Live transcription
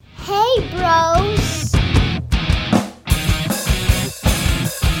Hey, bros.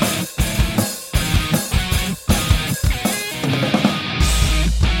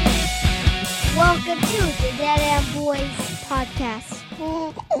 Welcome to the Dead End Boys podcast.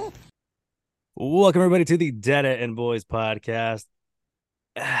 Welcome everybody to the Dead and Boys podcast.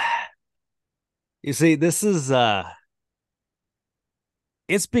 You see, this is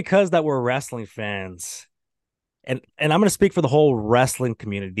it's because that we're wrestling fans. And I'm going to speak for the whole wrestling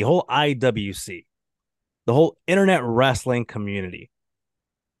community, the whole IWC, the whole internet wrestling community.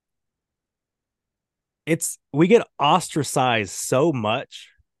 We get ostracized so much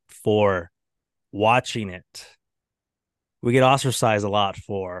for watching it. We get ostracized a lot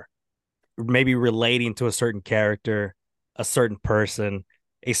for maybe relating to a certain character, a certain person,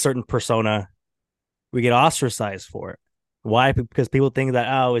 a certain persona. We get ostracized for it. Why? Because people think that,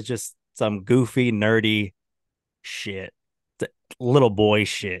 oh, it's just some goofy, nerdy shit, little boy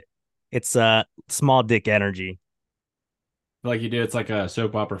shit. It's small dick energy. Like you do, it's like a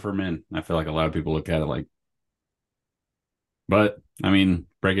soap opera for men. I feel like a lot of people look at it like, but I mean,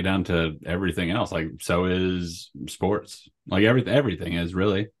 break it down to everything else. Like, so is sports. Like everything is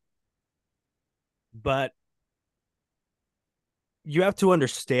really. But you have to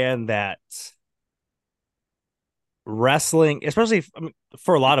understand that wrestling, especially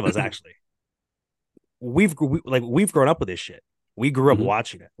for a lot of us, actually, we've grown up with this shit. We grew up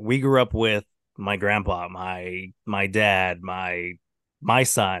watching it. We grew up with my grandpa, my dad, my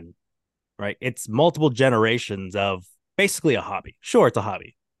son, right? It's multiple generations of basically a hobby. Sure, it's a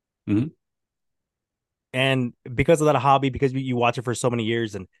hobby. Mm-hmm. And because of that hobby, because you watch it for so many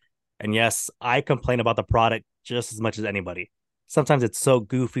years, and yes, I complain about the product just as much as anybody. Sometimes it's so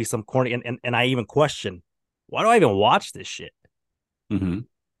goofy, some corny, and I even question, why do I even watch this shit? Mm-hmm.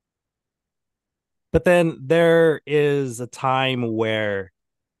 But then there is a time where,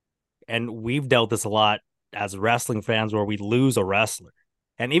 and we've dealt this a lot as wrestling fans, where we lose a wrestler.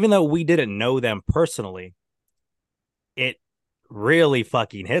 And even though we didn't know them personally, it really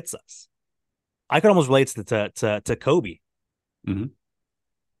fucking hits us. I could almost relate to Kobe. Mm-hmm.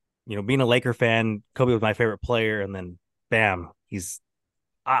 You know, being a Laker fan, Kobe was my favorite player, and then bam,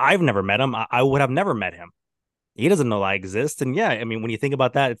 I've never met him. I would have never met him. He doesn't know I exist. And yeah, I mean, when you think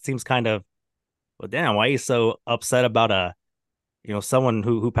about that, it seems kind of, well, damn, why are you so upset about someone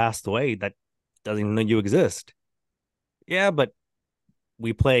who passed away that doesn't even know you exist? Yeah, but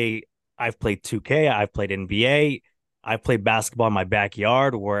I've played 2K, I've played NBA, I've played basketball in my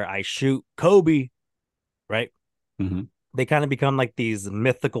backyard where I shoot Kobe, right? Mm-hmm. They kind of become like these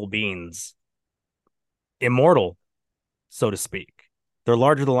mythical beings, immortal, so to speak. They're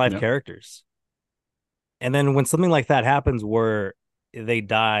larger than life characters. And then when something like that happens where they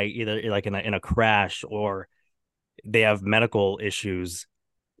die either like in a crash or they have medical issues,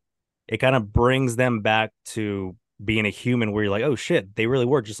 it kind of brings them back to being a human, where you're like, oh shit, they really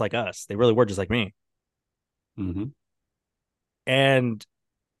were just like us. They really were just like me. Mm-hmm. And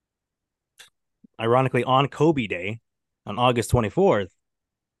ironically, on Kobe Day, on August 24th,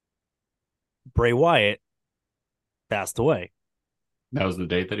 Bray Wyatt passed away. That was the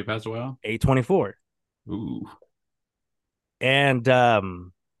date that he passed away on? 8/24. Ooh. And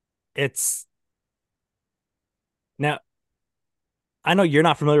it's now, I know you're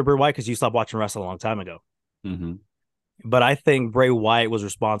not familiar with Bray Wyatt because you stopped watching wrestling a long time ago. Mm-hmm. But I think Bray Wyatt was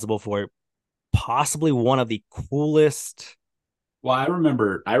responsible for possibly one of the coolest. Well, I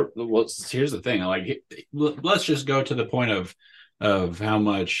remember. Here's the thing. Like, let's just go to the point of how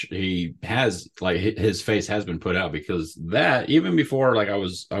much he has, like, his face has been put out, because that, even before, like, I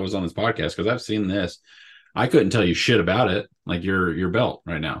was on this podcast, because I've seen this, I couldn't tell you shit about it. Like your belt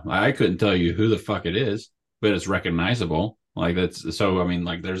right now, I couldn't tell you who the fuck it is, but it's recognizable. Like, that's so. I mean,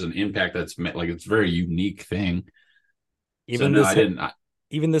 like, there's an impact that's like, it's a very unique thing. Even this, I didn't.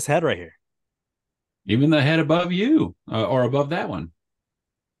 Even this head right here. Even the head above you, or above that one.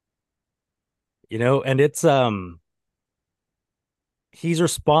 You know, and it's he's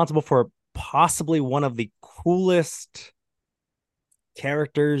responsible for possibly one of the coolest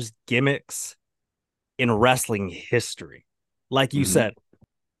characters, gimmicks in wrestling history. Like you said,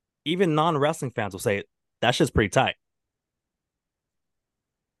 even non-wrestling fans will say that shit's pretty tight.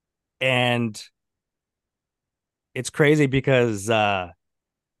 And it's crazy because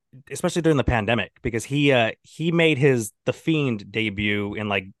especially during the pandemic, because he made the Fiend debut in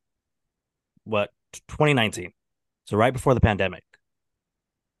like 2019. So right before the pandemic.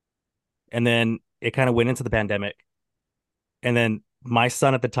 And then it kind of went into the pandemic. And then my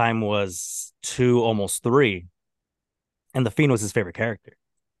son at the time was 2, almost 3. And the Fiend was his favorite character.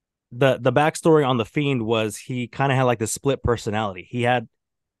 The backstory on the Fiend was he kind of had like this split personality. He had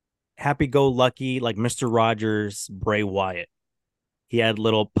happy-go-lucky, like Mr. Rogers, Bray Wyatt. He had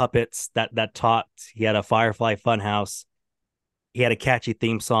little puppets that talked. He had a Firefly Funhouse. He had a catchy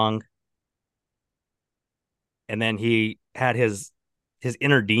theme song, and then he had his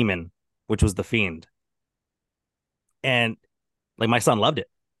inner demon, which was the Fiend. And like my son loved it.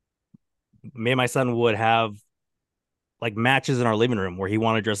 Me and my son would have like matches in our living room where he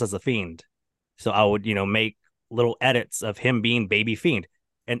wanted to dress as a Fiend. So I would, make little edits of him being Baby Fiend.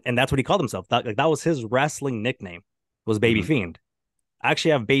 And that's what he called himself. That was his wrestling nickname, was Baby Fiend. I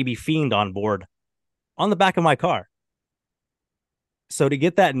actually have Baby Fiend on board on the back of my car. So to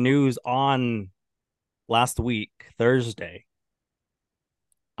get that news on last week, Thursday,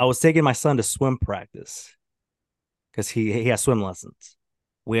 I was taking my son to swim practice because he has swim lessons.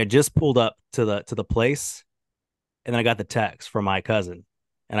 We had just pulled up to the place, and then I got the text from my cousin,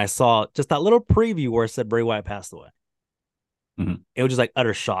 and I saw just that little preview where it said Bray Wyatt passed away. It was just like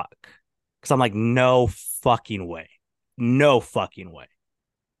utter shock because I'm like, no fucking way. And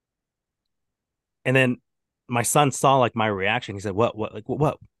then my son saw like my reaction. He said, what? Like,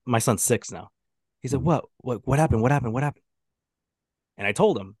 what? My son's 6 now. He said, what happened? What happened? And I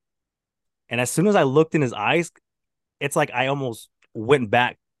told him. And as soon as I looked in his eyes, it's like I almost went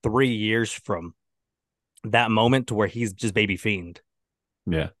back 3 years from that moment to where he's just Baby Fiend.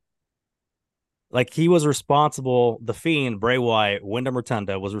 Yeah. Like he was responsible, the Fiend, Bray Wyatt, Wyndham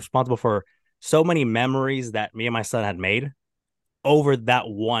Rotunda was responsible for so many memories that me and my son had made over that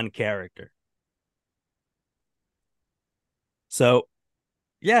one character. So,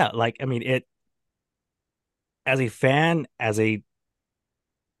 yeah, like, I mean, it, as a fan, as a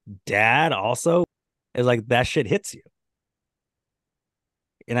dad also, is like that shit hits you.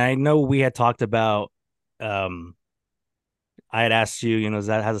 And I know we had talked about, I had asked you, has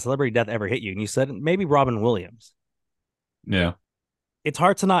a celebrity death ever hit you? And you said maybe Robin Williams. Yeah. It's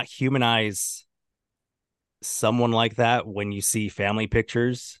hard to not humanize someone like that when you see family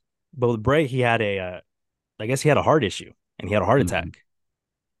pictures. But with Bray, he had I guess he had a heart issue and he had a heart attack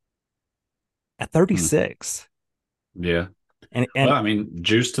at 36. Yeah. And well, I mean,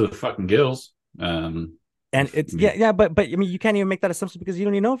 juice to the fucking gills. And it's but I mean, you can't even make that assumption because you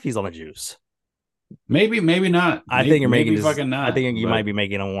don't even know if he's on the juice. Maybe not. I think you're making fucking not. I think you might be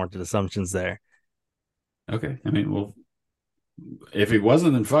making unwarranted assumptions there. Okay, I mean, well, if he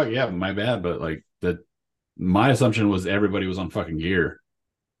wasn't, then fuck yeah, my bad. But like my assumption was everybody was on fucking gear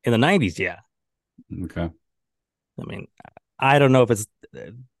in the 90s. Yeah. Okay. I mean, I don't know if it's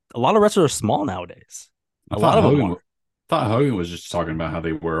a lot of wrestlers are small nowadays. A lot of them are. I thought Hogan was just talking about how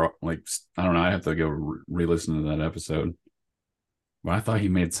they were like, I don't know. I have to go re-listen to that episode. But I thought he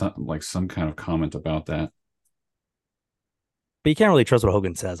made some kind of comment about that. But you can't really trust what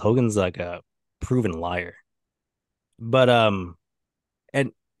Hogan says. Hogan's like a proven liar. But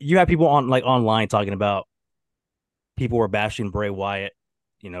and you have people online talking about people were bashing Bray Wyatt,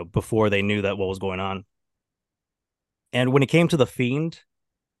 before they knew that what was going on. And when it came to the Fiend,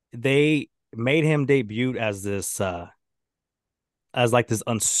 they made him debut as this this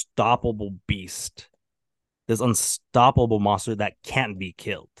unstoppable beast. This unstoppable monster that can't be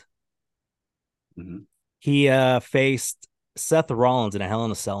killed. He faced Seth Rollins in a Hell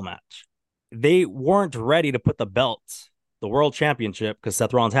in a Cell match. They weren't ready to put the belt, the world championship, because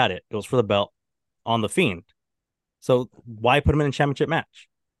Seth Rollins had it. It was for the belt on the Fiend. So why put him in a championship match?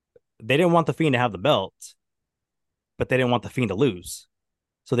 They didn't want the Fiend to have the belt, but they didn't want the Fiend to lose.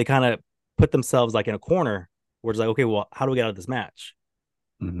 So they kind of put themselves like in a corner where it's like, okay, well, how do we get out of this match?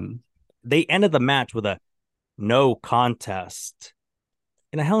 They ended the match with a no contest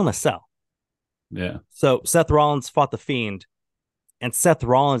in a Hell in a Cell. Yeah. So Seth Rollins fought the Fiend, and Seth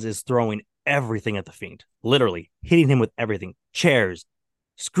Rollins is throwing everything at the Fiend, literally hitting him with everything: chairs,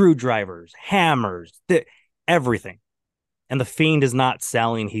 screwdrivers, hammers, everything. And the Fiend is not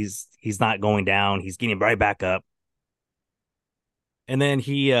selling. He's not going down. He's getting right back up. And then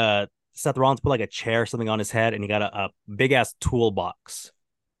Seth Rollins put like a chair or something on his head, and he got a big ass toolbox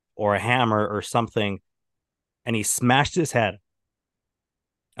or a hammer or something, and he smashed his head.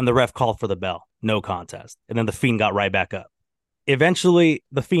 And the ref called for the bell. No contest. And then the Fiend got right back up. Eventually,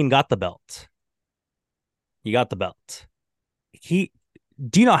 the Fiend got the belt. He got the belt. Do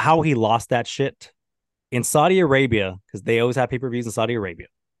you know how he lost that shit? In Saudi Arabia, because they always have pay-per-views in Saudi Arabia,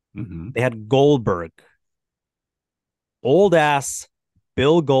 they had Goldberg. Old ass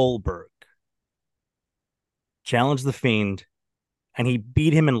Bill Goldberg challenged the Fiend, and he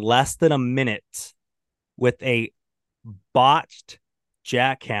beat him in less than a minute with a botched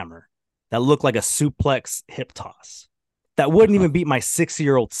jackhammer that looked like a suplex hip toss that wouldn't even beat my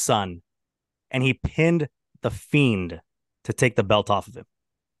 6-year-old son. And he pinned the Fiend to take the belt off of him.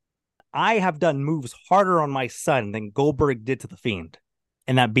 I have done moves harder on my son than Goldberg did to the Fiend,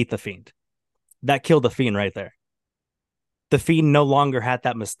 and that beat the Fiend. That killed the Fiend right there. The Fiend no longer had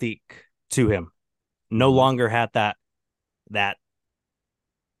that mystique to him. No longer had that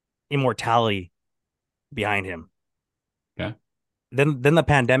immortality behind him. Okay. Then the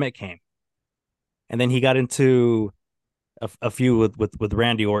pandemic came, and then he got into a feud with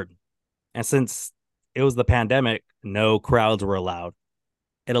Randy Orton. And since it was the pandemic, no crowds were allowed.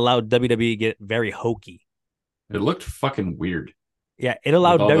 It allowed WWE to get very hokey. It looked fucking weird. Yeah, it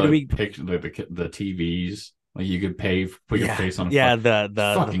allowed with all WWE the TVs. Like you could put your face on. The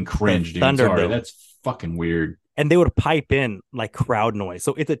fucking cringe, dude. Thunderdome. Sorry, that's fucking weird. And they would pipe in like crowd noise.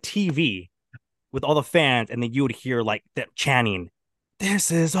 So it's a TV with all the fans, and then you would hear like them chanting,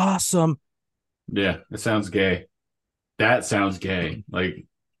 "This is awesome." Yeah, it sounds gay. That sounds gay. Like,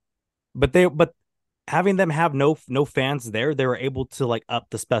 but having them have no fans there, they were able to like up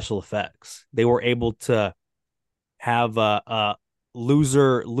the special effects. They were able to have a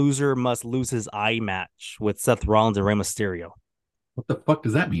loser must lose his eye match with Seth Rollins and Rey Mysterio. what the fuck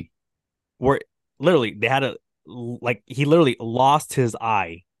does that mean? Where literally they had he literally lost his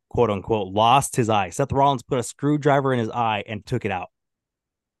eye, quote unquote, lost his eye. Seth Rollins put a screwdriver in his eye and took it out.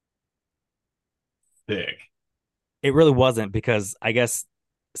 Sick. It really wasn't, because I guess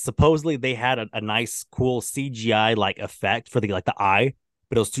supposedly they had a nice, cool CGI like effect for the eye,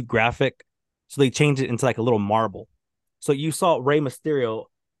 but it was too graphic, so they changed it into like a little marble. So you saw Rey Mysterio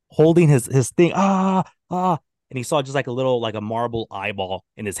holding his thing, and he saw just like a marble eyeball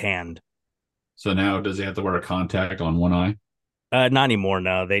in his hand. So now does he have to wear a contact on one eye? Not anymore.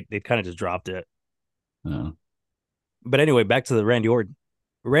 No, they kind of just dropped it. No. But anyway, back to the Randy Orton.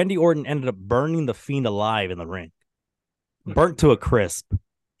 Randy Orton ended up burning the Fiend alive in the ring, burnt to a crisp.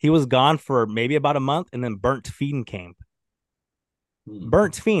 He was gone for maybe about a month, and then Burnt Fiend came.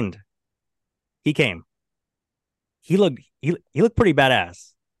 Burnt Fiend, he came. He looked pretty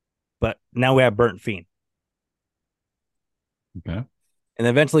badass, but now we have Burnt Fiend. Okay. And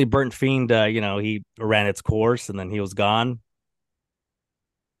eventually Burnt Fiend, he ran its course, and then he was gone.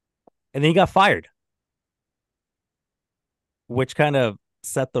 And then he got fired, which kind of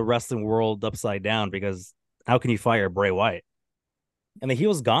set the wrestling world upside down, because how can you fire Bray Wyatt? And then he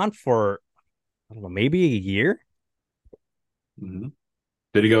was gone for, I don't know, maybe a year. Mm-hmm.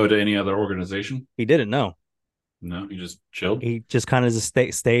 Did he go to any other organization? He didn't know. No, he just chilled. He just kind of just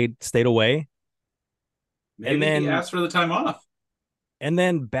stayed away. Maybe and then he asked for the time off. And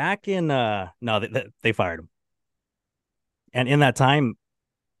then back in no, they fired him. And in that time,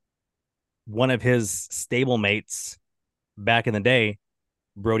 one of his stablemates back in the day,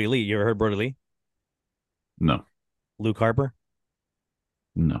 Brody Lee. You ever heard Brody Lee? No. Luke Harper?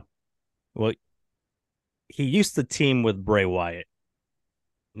 No. Well, he used to team with Bray Wyatt.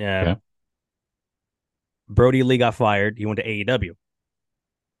 Yeah. Okay. Brody Lee got fired. He went to AEW.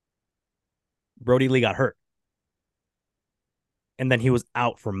 Brody Lee got hurt. And then he was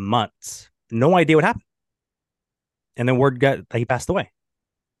out for months. No idea what happened. And then word got that he passed away.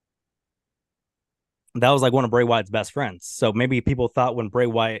 That was like one of Bray Wyatt's best friends. So maybe people thought when Bray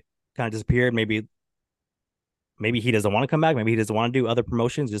Wyatt kind of disappeared, maybe he doesn't want to come back. Maybe he doesn't want to do other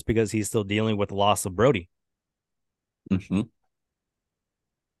promotions just because he's still dealing with the loss of Brody. Mm-hmm.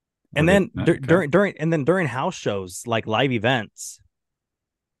 And then during house shows, like live events,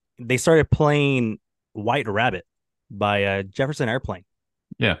 they started playing White Rabbit by Jefferson Airplane.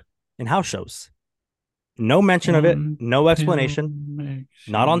 Yeah. In house shows. No mention of it, no explanation,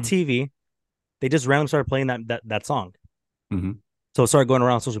 not on TV. They just randomly started playing that song. Mm-hmm. So it started going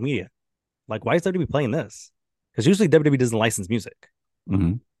around social media. Like, why is WWE playing this? Because usually WWE doesn't license music. Mm-hmm.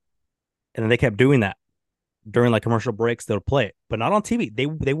 And then they kept doing that. During like commercial breaks, they would play it, but not on TV.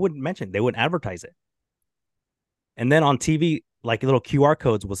 They wouldn't mention it. They wouldn't advertise it. And then on TV, like little QR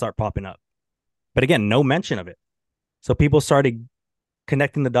codes will start popping up. But again, no mention of it. So people started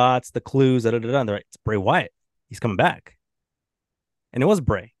connecting the dots, the clues, They're like, it's Bray Wyatt. He's coming back. And it was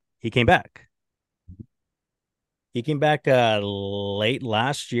Bray. He came back. He came back late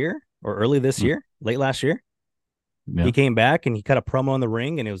last year or early this year. Late last year. Yeah. He came back and he cut a promo in the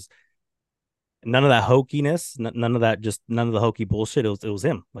ring, and it was none of that hokiness, none of the hokey bullshit. It was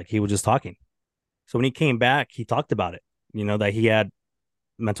him. Like, he was just talking. So when he came back, he talked about it, that he had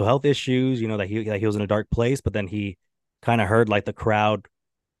mental health issues, that he was in a dark place, but then he kind of heard like the crowd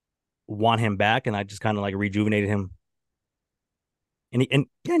want him back, and I just kind of like rejuvenated him. And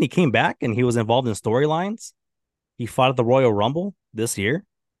he came back, and he was involved in storylines. He fought at the Royal Rumble this year.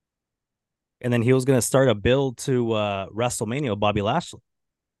 And then he was going to start a build to WrestleMania with Bobby Lashley.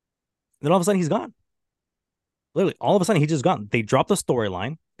 And then all of a sudden he's gone. Literally, all of a sudden he's just gone. They dropped the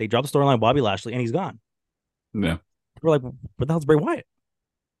storyline. They dropped the storyline Bobby Lashley, and he's gone. Yeah. We're like, what the hell's Bray Wyatt?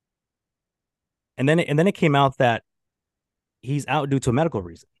 And then it came out that he's out due to a medical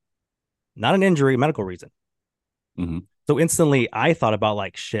reason, not an injury, medical reason. Mm-hmm. So instantly, I thought about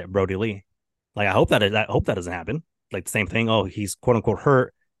like, shit, Brody Lee. Like, I hope that doesn't happen. Like the same thing. Oh, he's quote unquote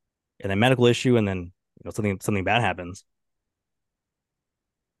hurt, and then medical issue, and then something bad happens.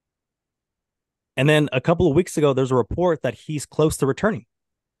 And then a couple of weeks ago, there's a report that he's close to returning.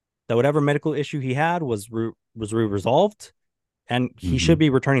 That whatever medical issue he had was resolved, and he should be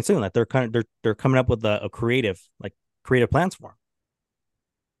returning soon. Like they're coming up with a creative plans for him.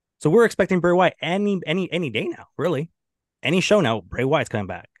 So we're expecting Bray Wyatt any day now, really. Any show now, Bray Wyatt's coming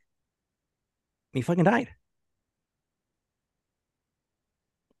back. And he fucking died.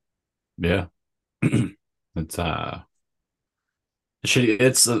 Yeah. It's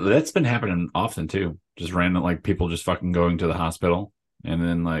that's been happening often too. Just random, like people just fucking going to the hospital and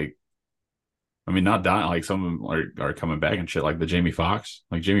then like, I mean, not dying. Like some of them are coming back and shit. Like the Jamie Foxx.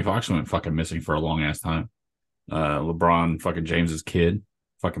 Like Jamie Foxx went fucking missing for a long ass time. LeBron fucking James's kid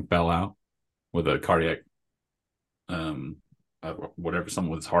fucking fell out with a cardiac, whatever,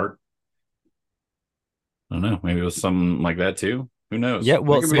 something with his heart. I don't know. Maybe it was something like that too. Who knows? Yeah,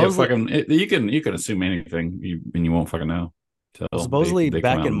 well, you can assume anything, and you won't fucking know. Supposedly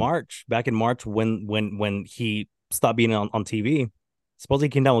back in March when he stopped being on TV, supposedly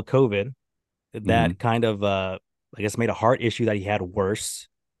he came down with COVID. That kind of I guess made a heart issue that he had worse.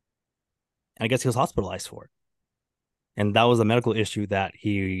 And I guess he was hospitalized for it. And that was a medical issue that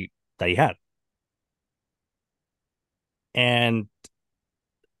he had. And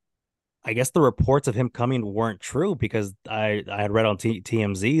I guess the reports of him coming weren't true because I had read on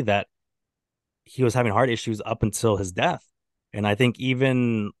TMZ that he was having heart issues up until his death. And I think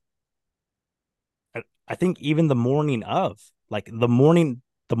even the morning of, like the morning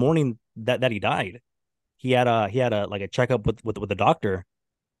that he died, he had a like a checkup with the doctor.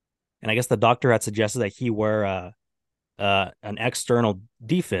 And I guess the doctor had suggested that he wear an external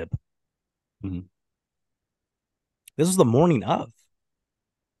defib. Mm-hmm. This was the morning of.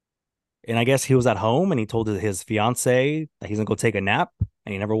 And I guess he was at home and he told his fiance that he's going to go take a nap,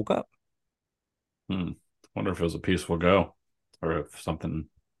 and he never woke up. Wonder if it was a peaceful go or if something,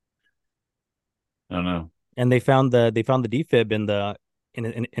 I don't know. And they found the defib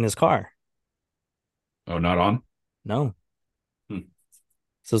in his car. Oh, not on? No.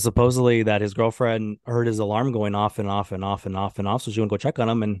 So supposedly that his girlfriend heard his alarm going off and off and off and off and off. So she went to go check on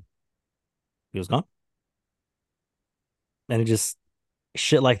him, and he was gone. And it just,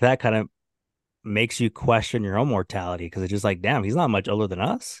 shit like that kind of makes you question your own mortality, because it's just like, damn, he's not much older than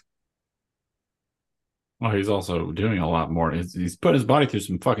us. Well, he's also doing a lot more. He's put his body through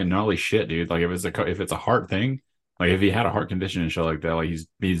some fucking gnarly shit, dude. Like if it's a heart thing, like if he had a heart condition and shit like that, like he's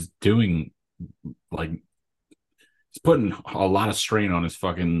doing, like, he's putting a lot of strain on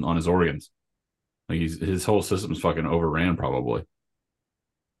his organs. Like his whole system's fucking overran probably.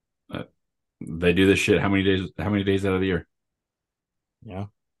 They do this shit how many days out of the year? Yeah. You know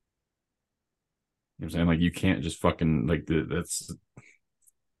what I'm saying? Like you can't just fucking, like, that's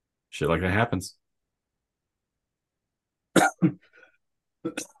shit like that happens.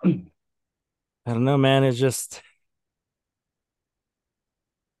 I don't know, man. It's just,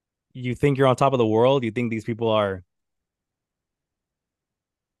 you think you're on top of the world. You think these people are,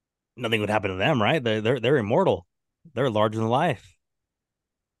 nothing would happen to them, right? They're immortal. They're larger than life.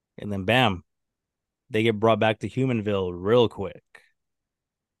 And then bam, they get brought back to Humanville real quick.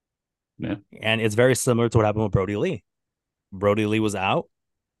 Yeah. And it's very similar to what happened with Brody Lee. Brody Lee was out.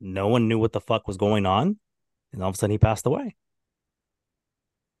 No one knew what the fuck was going on. And all of a sudden he passed away.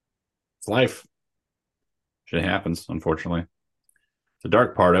 It's life. Shit happens, unfortunately. It's a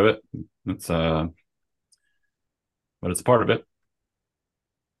dark part of it. But it's a part of it.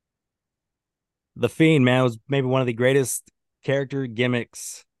 The Fiend, man, was maybe one of the greatest character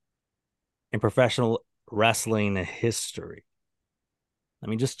gimmicks in professional wrestling history. I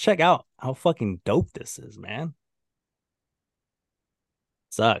mean, just check out how fucking dope this is, man.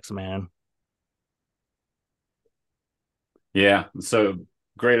 Sucks, man. Yeah. So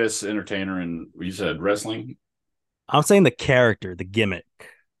greatest entertainer in, you said wrestling? I'm saying the character, the gimmick.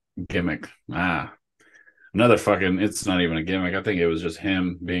 Another fucking, it's not even a gimmick. I think it was just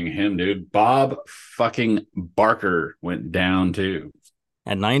him being him, dude. Bob fucking Barker went down too.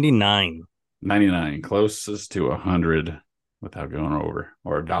 At 99. 99, closest to 100 without going over,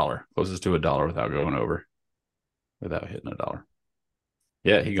 or $1. Closest to $1 without going over, without hitting $1.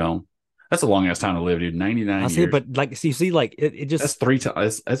 Yeah, he gone. That's a long ass time to live, dude. 99 years. But like, so you see, like it just, that's 3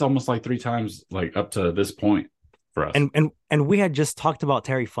 times. That's almost like 3 times, like up to this point. for us. And we had just talked about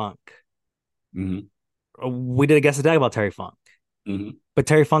Terry Funk. Mm-hmm. We did a guess today about Terry Funk, Mm-hmm. but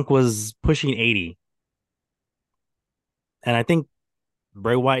Terry Funk was pushing 80, and I think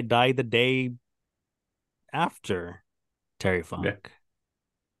Bray Wyatt died the day after Terry Funk. Yeah.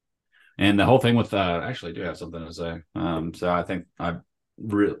 And the whole thing with actually I do have something to say. So I think I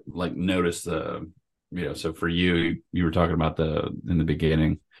like noticed so for you were talking about in the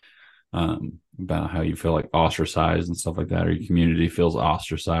beginning about how you feel like ostracized and stuff like that, or your community feels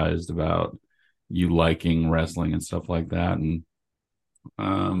ostracized about you liking wrestling and stuff like that. And I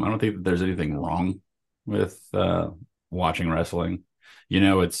don't think that there's anything wrong with watching wrestling.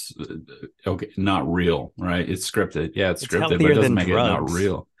 It's okay, not real, right? It's scripted. Yeah, it's scripted, but it doesn't make drugs. It not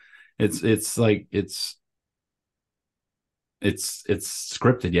real. It's like it's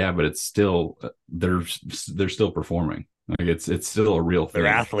scripted, yeah, but it's still they're still performing. Like it's still a real thing.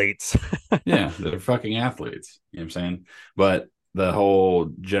 They're athletes. Yeah, they're fucking athletes. You know what I'm saying? But the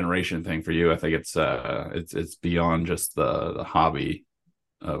whole generation thing for you, I think it's beyond just the hobby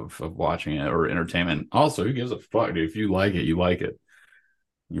of watching it or entertainment. Also, who gives a fuck, dude? If you like it, you like it.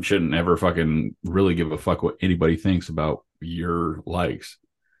 You shouldn't ever fucking really give a fuck what anybody thinks about your likes.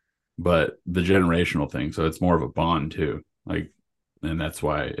 But the generational thing, so it's more of a bond too. Like, and that's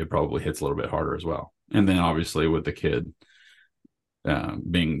why it probably hits a little bit harder as well. And then obviously with the kid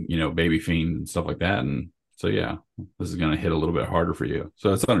being, baby fiend and stuff like that. And so, yeah, this is going to hit a little bit harder for you.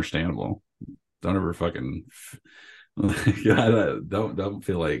 So it's understandable. Don't ever fucking, don't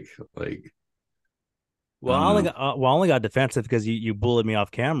feel like. Well, I only got defensive because you bullied me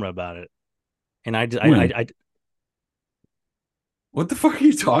off camera about it. And I what the fuck are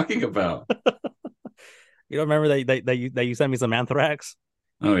you talking about? You don't remember that you sent me some anthrax?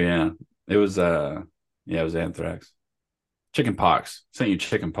 Oh yeah, it was it was anthrax, chicken pox. Sent you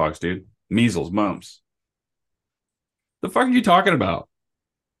chicken pox, dude. Measles, mumps. The fuck are you talking about?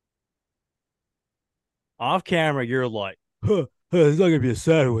 Off camera, you're like, it's not gonna be a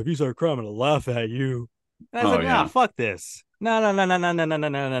sad one if you start crying and laugh at you. And I said, nah, fuck this. No.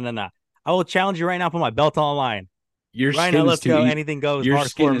 I will challenge you right now. Put my belt on the line. Your right skin now, let's go. E- Anything goes. Your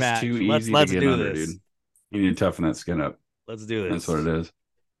skin is match. too easy let's to get do under, this. dude. You need to toughen that skin up. Let's do this. That's what it is.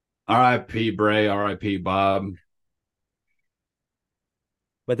 R.I.P. Bray. R.I.P. Bob.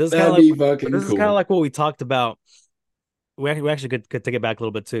 But this is kind of like what we talked about. We actually could take it back a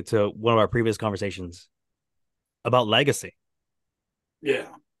little bit to one of our previous conversations about legacy. Yeah.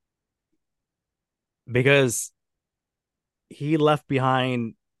 Because he left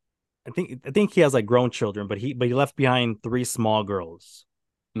behind, I think he has like grown children, but he left behind 3 small girls,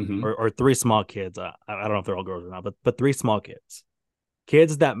 or 3 small kids. I don't know if they're all girls or not, but 3 small kids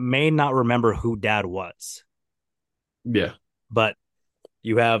that may not remember who dad was. Yeah, but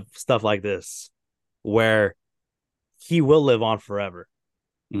you have stuff like this where he will live on forever,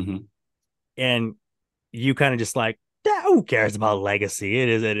 and you kind of just like, who cares about legacy? It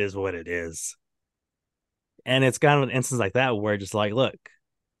is what it is. And it's kind of an instance like that where just like, look,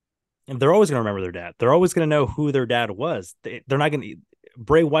 they're always going to remember their dad. They're always going to know who their dad was. They're not going to.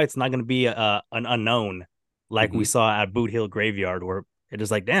 Bray Wyatt's not going to be an unknown like we saw at Boot Hill Graveyard, where it is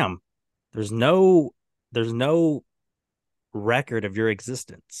like, damn, there's no record of your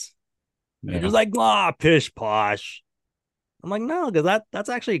existence. Yeah. You're just like, pish posh. I'm like, no, because that's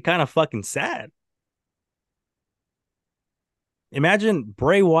actually kind of fucking sad. Imagine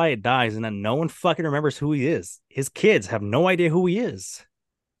Bray Wyatt dies and then no one fucking remembers who he is. His kids have no idea who he is.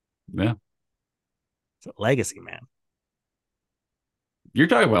 Yeah. It's a legacy, man. You're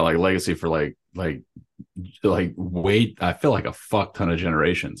talking about like legacy for like wait, I feel like a fuck ton of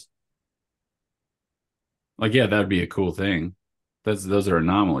generations. Like, yeah, that'd be a cool thing. Those are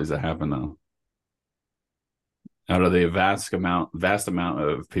anomalies that happen though. Out of the vast amount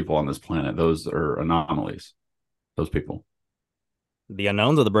of people on this planet, those are anomalies. Those people. The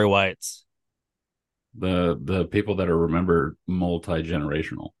unknowns or the Bray Wyatts? The people that are remembered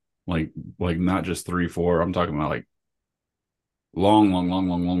multi-generational. Like not just 3, 4. I'm talking about like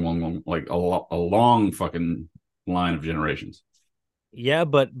long, like a long fucking line of generations. Yeah,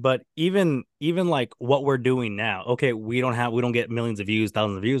 but even like what we're doing now, okay, we don't get millions of views,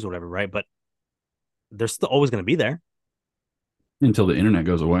 thousands of views, whatever, right? But they're still always going to be there until the internet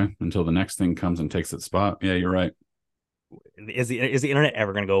goes away, until the next thing comes and takes its spot. Yeah, you're right. Is the internet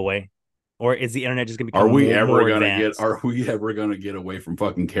ever going to go away, or is the internet just going to become? Are we ever going to get away from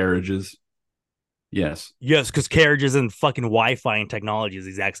fucking carriages? Yes, because carriages and fucking Wi-Fi and technology is the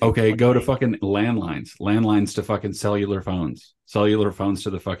exact same. Okay, go to fucking landlines to fucking cellular phones to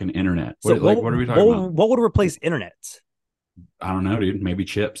the fucking internet. So what are we talking about? What would replace internet? I don't know, dude. Maybe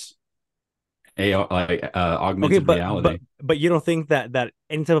chips. augmented reality. But you don't think that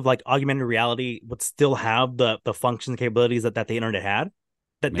any type of like augmented reality would still have the functions and capabilities that the internet had?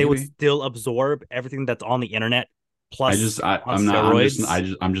 That they would Maybe. still absorb everything that's on the internet plus on I'm not,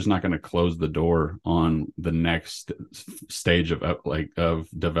 steroids? I'm just not going to close the door on the next stage of of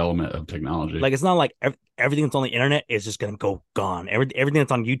development of technology. Like it's not like everything that's on the internet is just gonna go gone. Everything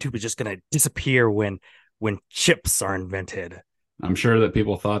that's on YouTube is just gonna disappear when chips are invented. I'm sure that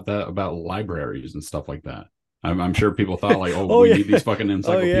people thought that about libraries and stuff like that. I'm sure people thought like, oh, Oh we yeah. need these fucking Oh yeah.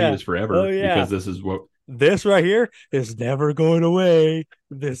 encyclopedias Oh forever yeah. because this is what This right here is never going away.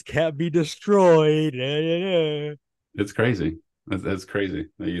 This can't be destroyed. it's crazy. That's crazy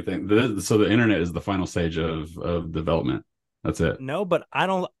that you think this, so. The internet is the final stage of development. That's it. No, but I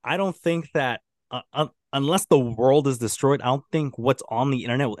don't think that unless the world is destroyed, I don't think what's on the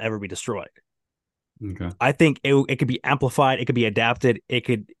internet will ever be destroyed. Okay. I think it could be amplified, it could be adapted, it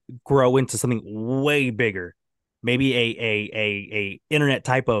could grow into something way bigger. Maybe a internet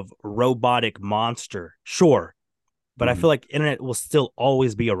type of robotic monster, sure, but I feel like internet will still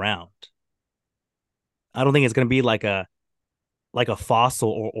always be around. I don't think it's gonna be like a fossil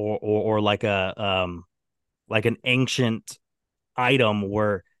or like an ancient item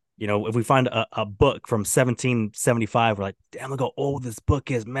where if we find a book from 1775, we're like, damn, look how old this book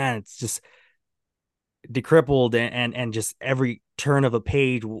is, man. It's just decrepit and just every turn of a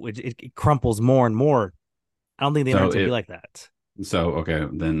page it crumples more and more. I don't think the internet's gonna be like that. So okay,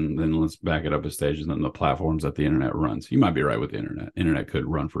 then let's back it up a stage. And then the platforms that the internet runs. You might be right with the internet. Internet could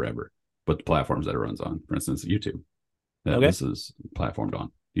run forever, but the platforms that it runs on, for instance, YouTube, that Okay. this is platformed on.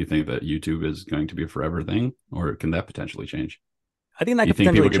 Do you think that YouTube is going to be a forever thing, or can that potentially change? I think that You could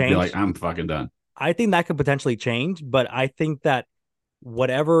think people potentially could be change. like, I'm fucking done? I think that could potentially change, but I think that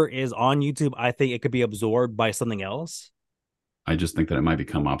whatever is on YouTube, I think it could be absorbed by something else. I just think that it might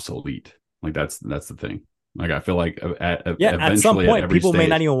become obsolete. Like that's the thing. Like I feel like At some eventually at point, every people may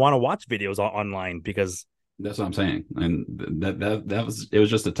not stage. even want to watch videos online because That's what I'm saying, and that was it was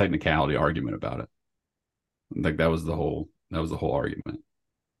just a technicality argument about it. Like that was the whole argument.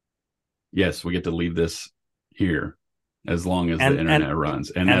 Yes, we get to leave this here as long as the and internet runs,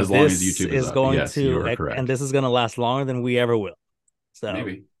 and and as long as this YouTube is is up. going Yes, you to are and correct. this is going to last longer than we ever will. So,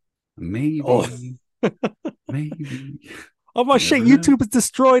 Maybe, oh, maybe. oh my shit, Never know. YouTube is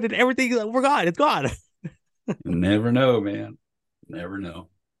destroyed and everything. We're gone. It's gone. Never know, man. Never know.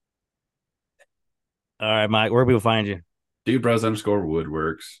 All right, Mike. Where do people find you? Dude Bros underscore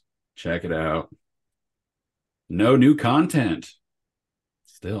Woodworks. Check it out. No new content.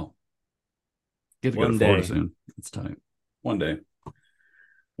 Still. Get to go to One Florida day. soon. It's tight. One day.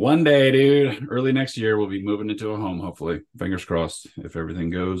 One day, dude. Early next year, we'll be moving into a home, hopefully. Fingers crossed. If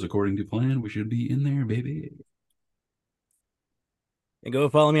everything goes according to plan, we should be in there, baby. And go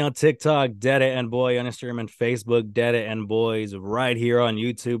follow me on TikTok, Data and Boy on Instagram and Facebook, Data and Boys, right here on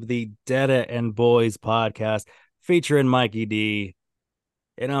YouTube, the Data and Boys podcast featuring Mikey D.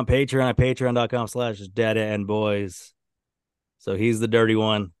 And on Patreon at patreon.com/Data and Boys. So he's the dirty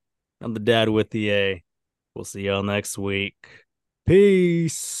one. I'm the dad with the A. We'll see y'all next week.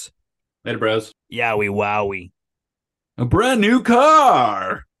 Peace. Later, bros. Yowie wowie. A brand new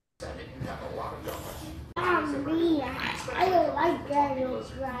car. Me, I don't like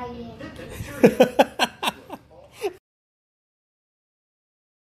Daniel's Ryan.